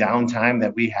limited downtime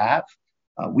that we have.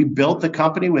 We built the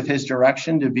company with his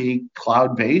direction to be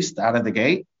cloud-based out of the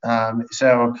gate.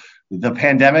 So the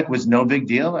pandemic was no big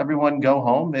deal. Everyone go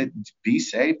home, be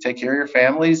safe, take care of your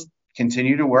families,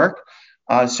 continue to work.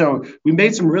 So we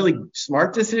made some really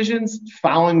smart decisions,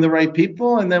 following the right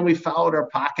people, and then we followed our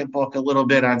pocketbook a little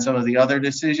bit on some of the other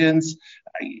decisions.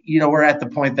 We're at the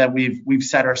point that we've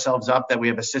set ourselves up that we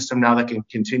have a system now that can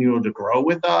continue to grow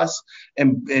with us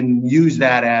and use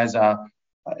that as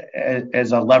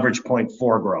a leverage point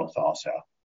for growth also,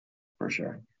 for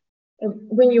sure.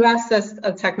 When you asked us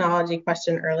a technology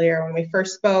question earlier, when we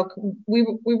first spoke, we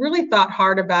really thought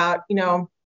hard about,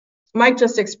 Mike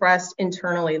just expressed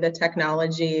internally the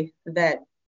technology that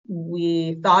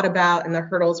we thought about and the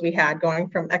hurdles we had going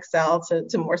from Excel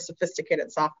to more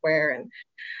sophisticated software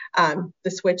and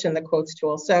the switch and the quotes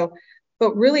tool.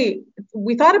 But really,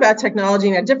 we thought about technology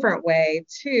in a different way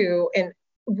too. And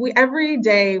every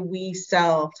day we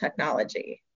sell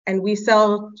technology and we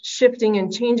sell shifting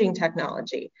and changing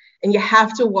technology. And you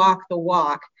have to walk the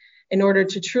walk in order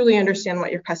to truly understand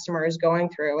what your customer is going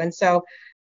through. And so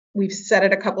we've said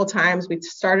it a couple of times. We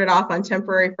started off on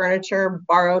temporary furniture,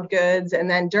 borrowed goods. And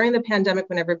then during the pandemic,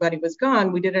 when everybody was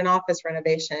gone, we did an office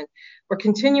renovation. We're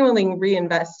continually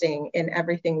reinvesting in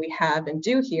everything we have and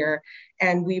do here.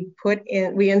 And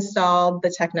we installed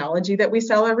the technology that we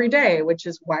sell every day, which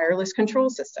is wireless control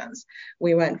systems.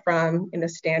 We went from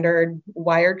standard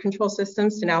wired control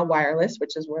systems to now wireless,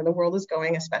 which is where the world is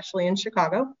going, especially in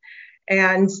Chicago.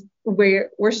 And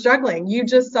we're struggling. You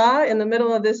just saw in the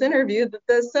middle of this interview that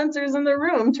the sensors in the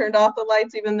room turned off the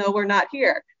lights even though we're not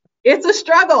here. It's a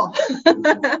struggle,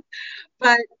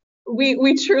 but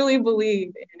we truly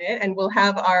believe in it, and we'll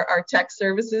have our tech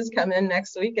services come in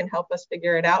next week and help us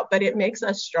figure it out. But it makes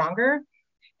us stronger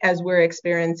as we're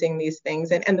experiencing these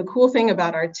things. And the cool thing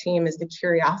about our team is the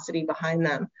curiosity behind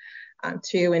them.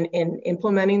 Too, in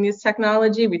implementing this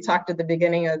technology. We talked at the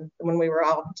beginning of when we were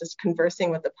all just conversing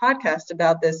with the podcast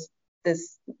about this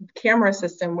camera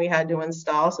system we had to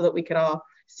install so that we could all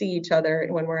see each other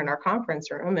when we're in our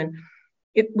conference room. And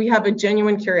we have a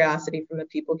genuine curiosity from the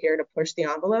people here to push the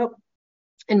envelope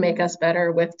and make us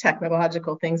better with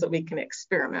technological things that we can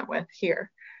experiment with here.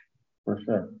 For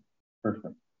sure.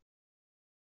 Perfect.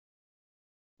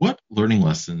 What learning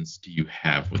lessons do you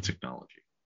have with technology?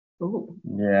 Ooh.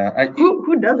 Yeah.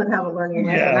 Who doesn't have a learning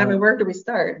lesson? I mean, where do we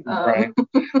start? Right.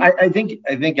 I think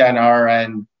on our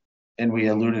end, and we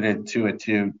alluded to it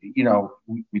too,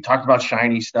 we talked about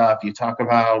shiny stuff. You talk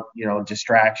about,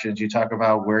 distractions. You talk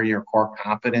about where your core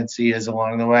competency is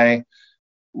along the way.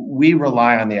 We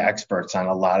rely on the experts on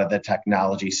a lot of the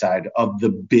technology side of the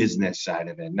business side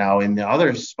of it. Now, in the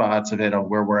other spots of it, of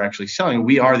where we're actually selling,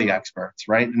 we are the experts,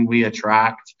 right? And we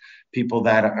attract people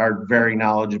that are very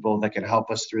knowledgeable that can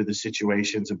help us through the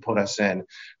situations and put us in.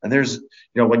 And there's,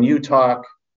 when you talk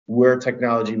where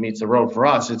technology meets the road for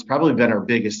us, it's probably been our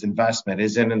biggest investment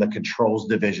is in the controls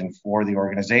division for the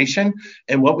organization.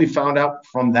 And what we found out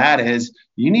from that is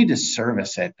you need to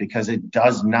service it because it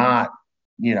does not,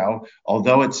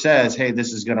 although it says, hey,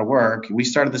 this is going to work. We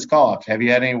started this call off. Have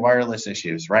you had any wireless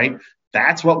issues, right?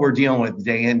 That's what we're dealing with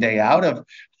day in, day out of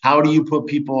how do you put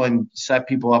people and set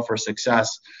people up for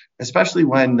success, especially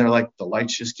when they're like, the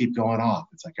lights just keep going off.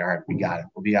 It's like, all right, we got it.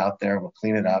 We'll be out there. We'll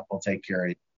clean it up. We'll take care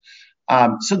of it.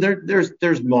 So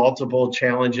there's multiple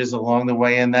challenges along the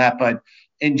way in that. But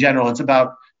in general, it's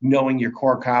about knowing your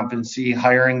core competency,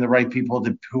 hiring the right people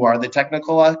who are the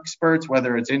technical experts,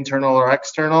 whether it's internal or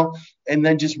external, and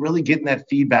then just really getting that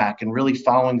feedback and really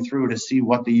following through to see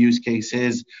what the use case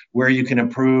is, where you can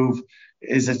improve.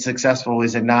 Is it successful?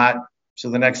 Is it not? So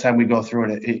the next time we go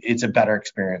through it, it's a better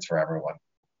experience for everyone.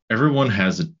 Everyone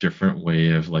has a different way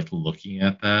of looking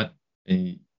at that.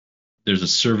 And there's a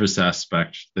service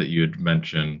aspect that you had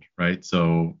mentioned, right?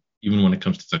 So even when it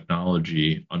comes to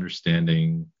technology,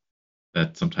 understanding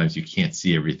that sometimes you can't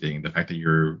see everything, the fact that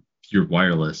you're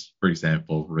wireless, for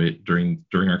example, right during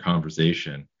our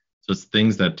conversation. So it's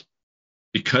things that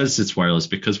because it's wireless,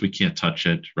 because we can't touch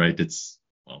it, right? It's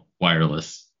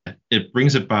wireless. It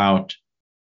brings about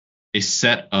a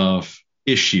set of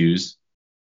issues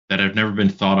that have never been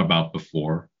thought about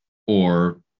before,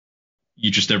 or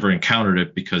you just never encountered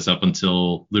it because up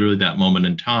until literally that moment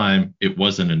in time, it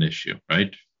wasn't an issue,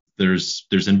 right? There's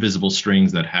invisible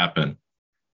strings that happen.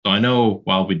 So I know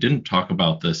while we didn't talk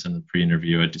about this in the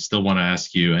pre-interview, I still want to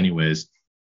ask you anyways,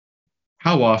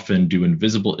 how often do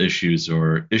invisible issues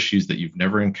or issues that you've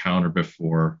never encountered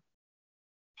before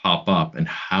pop up, and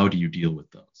how do you deal with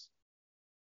those?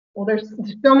 Well, there's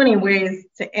so many ways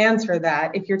to answer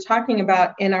that. If you're talking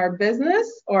about in our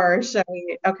business, or shall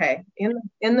we, okay,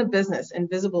 in the business,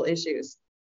 invisible issues.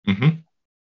 Mm-hmm.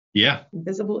 Yeah.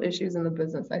 Invisible issues in the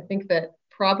business. I think that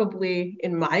probably,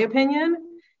 in my opinion,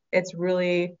 it's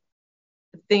really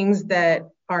things that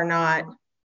are not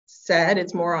said.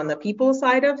 It's more on the people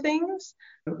side of things.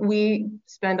 We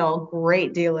spend a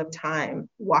great deal of time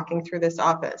walking through this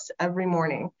office every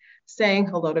morning, saying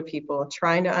hello to people,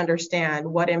 trying to understand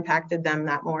what impacted them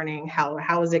that morning,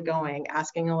 how is it going,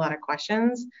 asking a lot of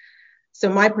questions. So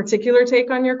my particular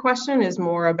take on your question is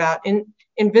more about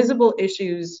invisible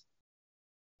issues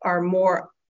are more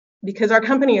because our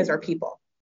company is our people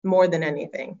more than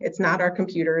anything. It's not our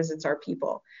computers, it's our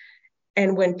people.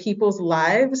 And when people's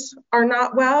lives are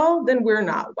not well, then we're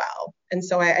not well. And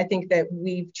so I think that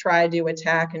we've tried to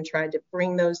attack and tried to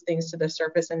bring those things to the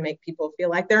surface and make people feel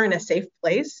like they're in a safe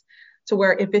place to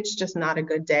where if it's just not a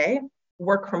good day,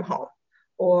 work from home.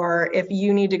 Or if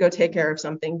you need to go take care of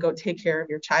something, go take care of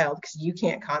your child because you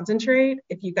can't concentrate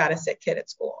if you got a sick kid at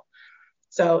school.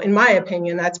 So in my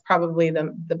opinion, that's probably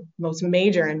the most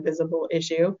major invisible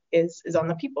issue is on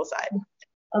the people side.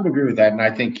 I would agree with that. And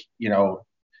I think,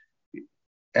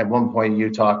 at one point you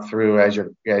talk through as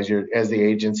the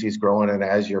agency's growing and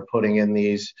as you're putting in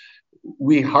these,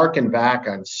 we harken back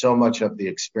on so much of the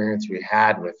experience we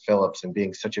had with Philips and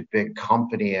being such a big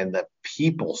company and the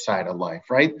people side of life,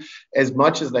 right? As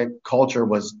much as the culture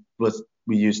was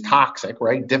we use toxic,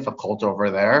 right? Difficult over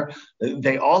there.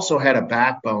 They also had a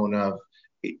backbone of,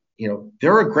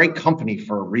 they're a great company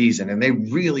for a reason, and they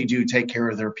really do take care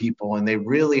of their people, and they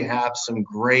really have some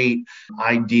great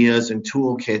ideas and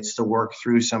toolkits to work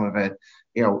through some of it.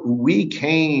 We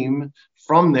came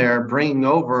from there bringing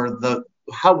over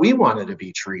how we wanted to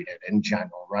be treated in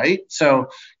general, right? So,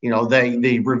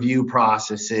 they review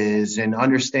processes and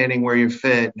understanding where you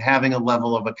fit, and having a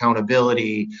level of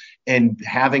accountability and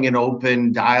having an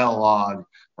open dialogue.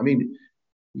 I mean,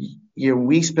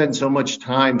 we spend so much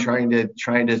time trying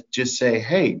to just say,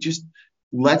 hey, just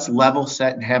let's level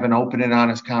set and have an open and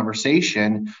honest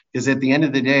conversation. Because at the end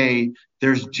of the day,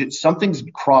 there's just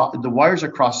the wires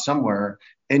are crossed somewhere,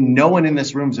 and no one in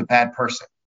this room is a bad person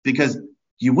because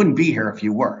you wouldn't be here if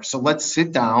you were. So let's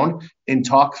sit down and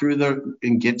talk through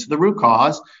and get to the root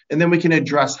cause, and then we can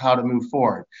address how to move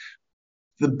forward.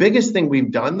 The biggest thing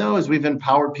we've done, though, is we've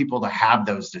empowered people to have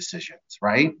those decisions,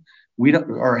 right?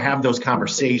 Or have those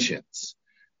conversations.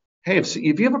 Hey, if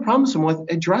you have a problem with someone,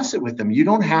 address it with them. You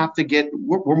don't have to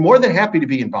we're more than happy to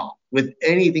be involved with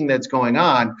anything that's going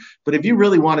on. But if you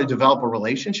really want to develop a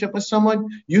relationship with someone,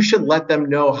 you should let them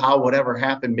know how whatever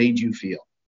happened made you feel.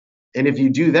 And if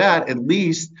you do that, at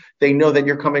least they know that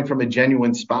you're coming from a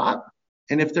genuine spot.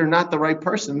 And if they're not the right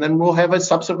person, then we'll have a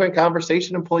subsequent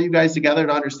conversation and pull you guys together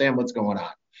to understand what's going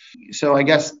on. So I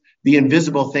guess the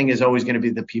invisible thing is always going to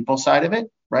be the people side of it,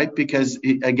 right? Because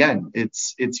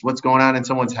it's what's going on in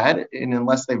someone's head, and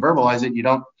unless they verbalize it, you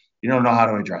don't know how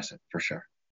to address it for sure.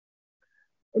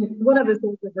 One of the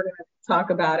things that we're going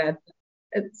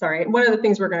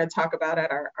to talk about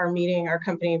at our meeting, our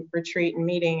company retreat and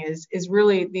meeting is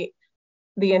really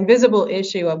the invisible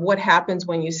issue of what happens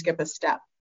when you skip a step.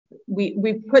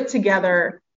 We've put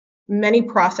together many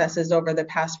processes over the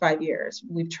past 5 years.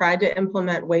 We've tried to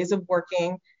implement ways of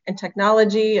working and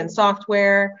technology and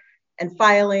software and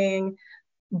filing,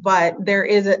 but there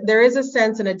is a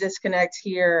sense and a disconnect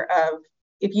here of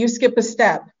if you skip a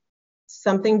step,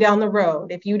 something down the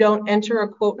road, if you don't enter a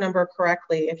quote number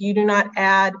correctly, if you do not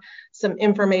add some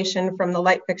information from the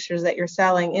light fixtures that you're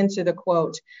selling into the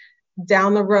quote,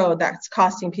 down the road, that's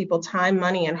costing people time,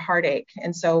 money, and heartache.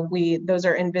 And so those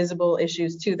are invisible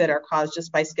issues too that are caused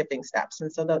just by skipping steps.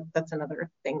 And so that's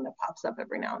another thing that pops up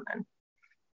every now and then.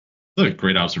 Those are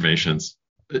great observations.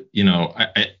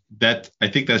 I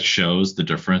think that shows the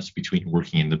difference between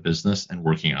working in the business and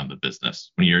working on the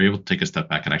business. When you're able to take a step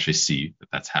back and actually see that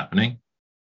that's happening,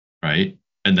 right?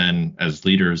 And then as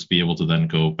leaders, be able to then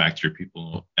go back to your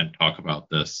people and talk about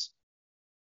this.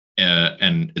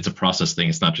 And it's a process thing.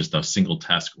 It's not just a single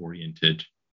task oriented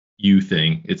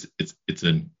thing. It's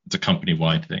a company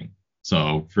wide thing.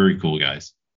 So very cool,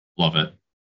 guys. Love it.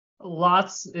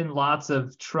 Lots and lots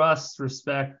of trust,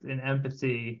 respect, and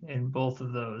empathy in both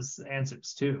of those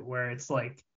answers too, where it's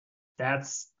like that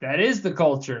is the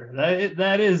culture.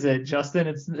 That is it, Justin.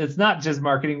 It's not just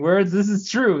marketing words. This is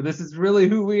true. This is really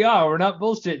who we are. We're not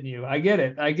bullshitting you. I get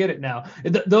it now.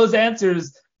 Those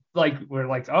answers, we're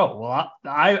like, oh well,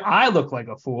 I look like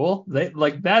a fool.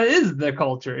 That is the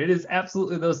culture. It is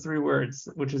absolutely those three words,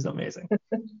 which is amazing.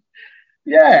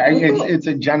 Yeah, it's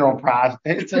a general process.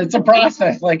 It's a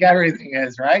process like everything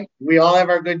is, right? We all have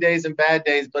our good days and bad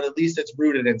days, but at least it's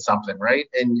rooted in something, right?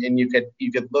 And you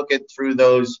could look at through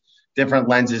those different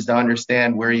lenses to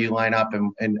understand where you line up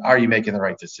and are you making the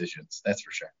right decisions? That's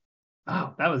for sure.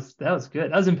 Oh, that was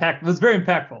good. That was impactful. It was very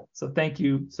impactful. So thank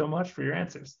you so much for your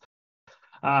answers.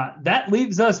 That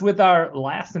leaves us with our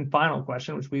last and final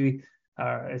question, which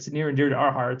it's near and dear to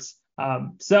our hearts.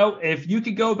 So if you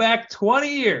could go back 20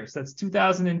 years, that's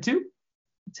 2002,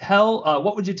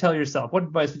 what would you tell yourself? What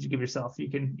advice would you give yourself? You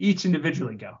can each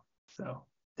individually go. So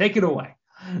take it away.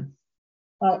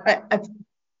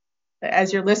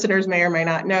 As your listeners may or may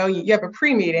not know, you have a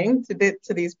pre-meeting to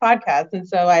these podcasts. And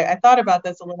so I thought about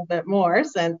this a little bit more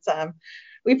since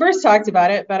we first talked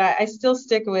about it, but I still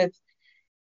stick with,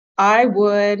 I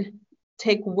would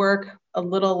take work a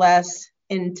little less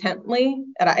intently.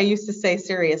 And I used to say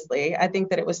seriously. I think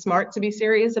that it was smart to be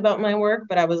serious about my work,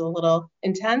 but I was a little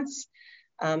intense.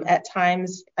 At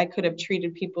times, I could have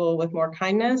treated people with more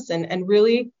kindness and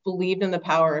really believed in the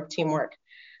power of teamwork.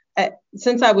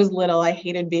 Since I was little, I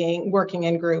hated working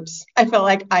in groups. I felt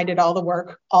like I did all the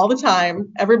work all the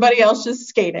time. Everybody else just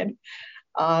skated.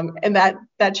 And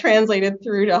that translated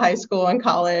through to high school and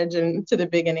college and to the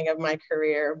beginning of my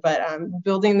career. But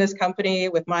building this company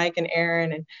with Mike and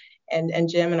Aaron and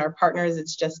Jim and our partners,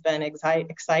 it's just been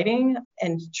exciting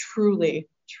and truly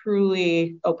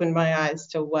opened my eyes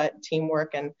to what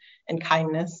teamwork and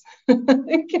kindness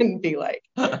can be like.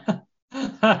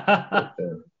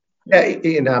 Yeah,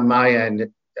 and on my end,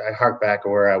 I hark back to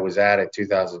where I was at in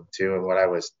 2002 and what I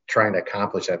was trying to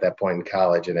accomplish at that point in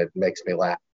college, and it makes me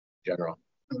laugh in general.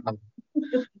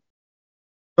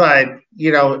 But,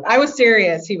 I was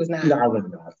serious. He was not. No, I was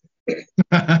not.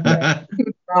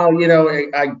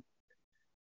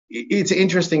 It's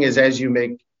interesting as you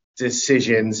make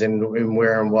decisions and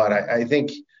where and what. I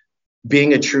think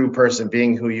being a true person,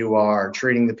 being who you are,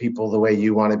 treating the people the way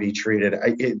you want to be treated.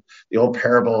 The old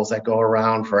parables that go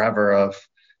around forever of,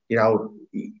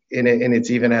 and it's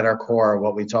even at our core,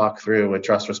 what we talk through with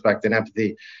trust, respect, and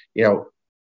empathy.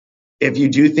 If you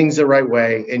do things the right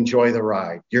way, enjoy the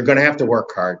ride. You're going to have to work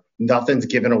hard. Nothing's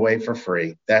given away for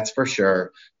free. That's for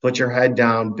sure. Put your head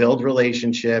down, build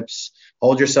relationships,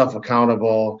 hold yourself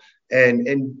accountable,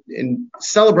 and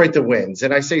celebrate the wins.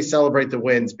 And I say celebrate the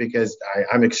wins because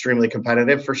I'm extremely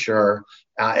competitive for sure,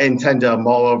 and tend to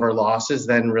mull over losses,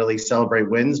 then really celebrate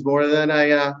wins more than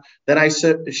I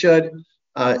should.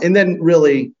 And then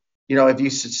really, if you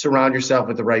surround yourself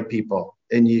with the right people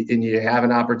and you have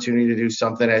an opportunity to do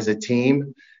something as a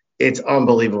team, it's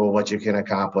unbelievable what you can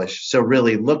accomplish. So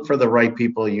really look for the right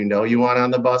people you want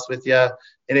on the bus with you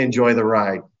and enjoy the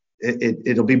ride.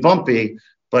 It'll be bumpy,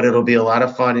 but it'll be a lot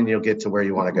of fun and you'll get to where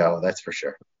you want to go. That's for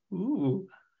sure. Ooh.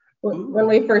 When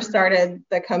we first started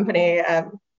the company,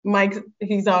 Mike,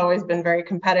 he's always been very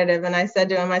competitive. And I said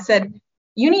to him,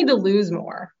 you need to lose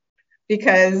more.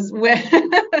 Because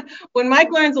when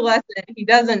Mike learns a lesson, he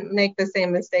doesn't make the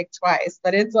same mistake twice.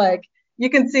 But it's like, you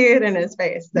can see it in his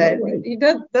face that he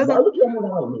doesn't.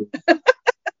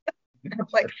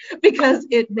 Like, because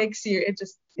it makes you, it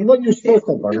just. Well, you're supposed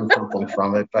to learn something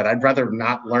from it, but I'd rather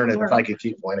not learn it if I could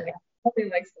keep winning. Nobody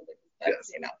likes to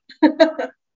lose,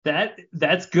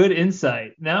 That's good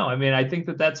insight. No, I mean, I think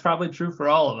that's probably true for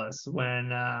all of us.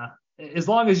 When as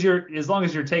long as you're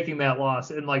taking that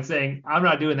loss and like saying, I'm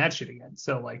not doing that shit again.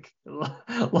 So like,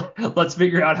 let's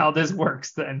figure out how this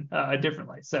works then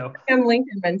differently. So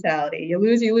Lincoln mentality. You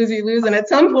lose, and at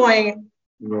some point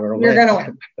you're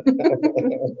gonna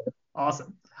win.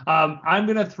 Awesome. I'm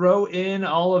going to throw in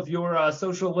all of your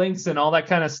social links and all that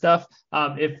kind of stuff.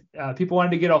 If people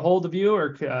wanted to get a hold of you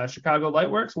or Chicago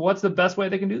Lightworks, what's the best way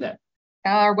they can do that?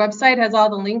 Our website has all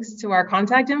the links to our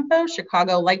contact info,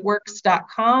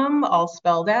 chicagolightworks.com, all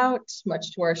spelled out,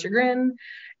 much to our chagrin.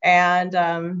 And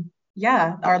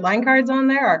our line card's on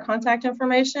there, our contact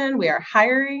information. We are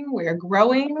hiring, we are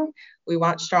growing, we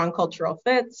want strong cultural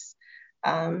fits.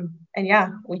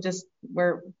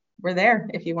 We're there.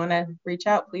 If you want to reach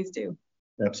out, please do.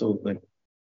 Absolutely.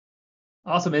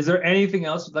 Awesome. Is there anything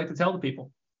else you'd like to tell the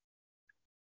people?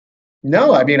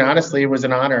 No, I mean, honestly, it was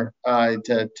an honor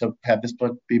to have this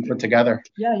be put together.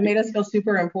 Yeah, you made us feel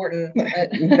super important.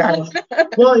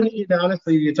 Well,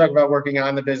 honestly, you talk about working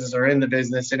on the business or in the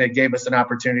business, and it gave us an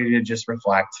opportunity to just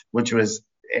reflect,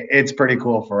 it's pretty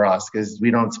cool for us because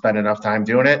we don't spend enough time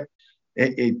doing it.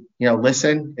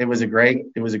 Listen, it was a great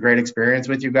experience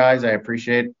with you guys. I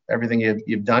appreciate everything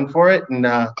you've done for it. And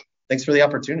thanks for the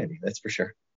opportunity. That's for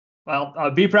sure.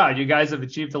 Well, be proud. You guys have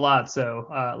achieved a lot. So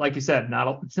like you said, not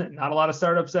a lot of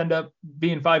startups end up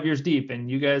being 5 years deep,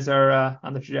 and you guys are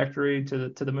on the trajectory to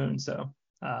the moon. So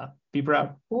Be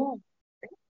proud. Cool.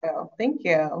 Thank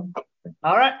you.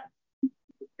 All right.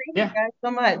 Thank you guys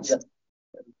so much.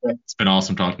 It's been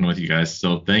awesome talking with you guys.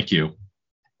 So thank you.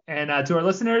 And to our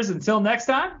listeners, until next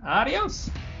time, adios.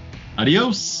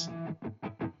 Adios.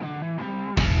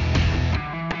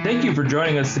 Thank you for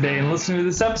joining us today and listening to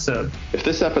this episode. If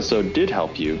this episode did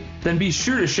help you, then be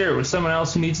sure to share it with someone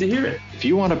else who needs to hear it. If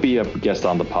you want to be a guest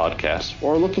on the podcast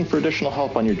or looking for additional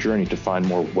help on your journey to find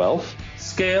more wealth,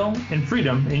 scale, and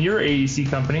freedom in your AEC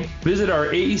company, visit our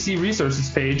AEC resources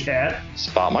page at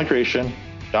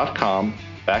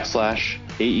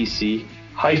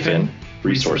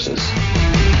spotmigration.com/AEC-resources.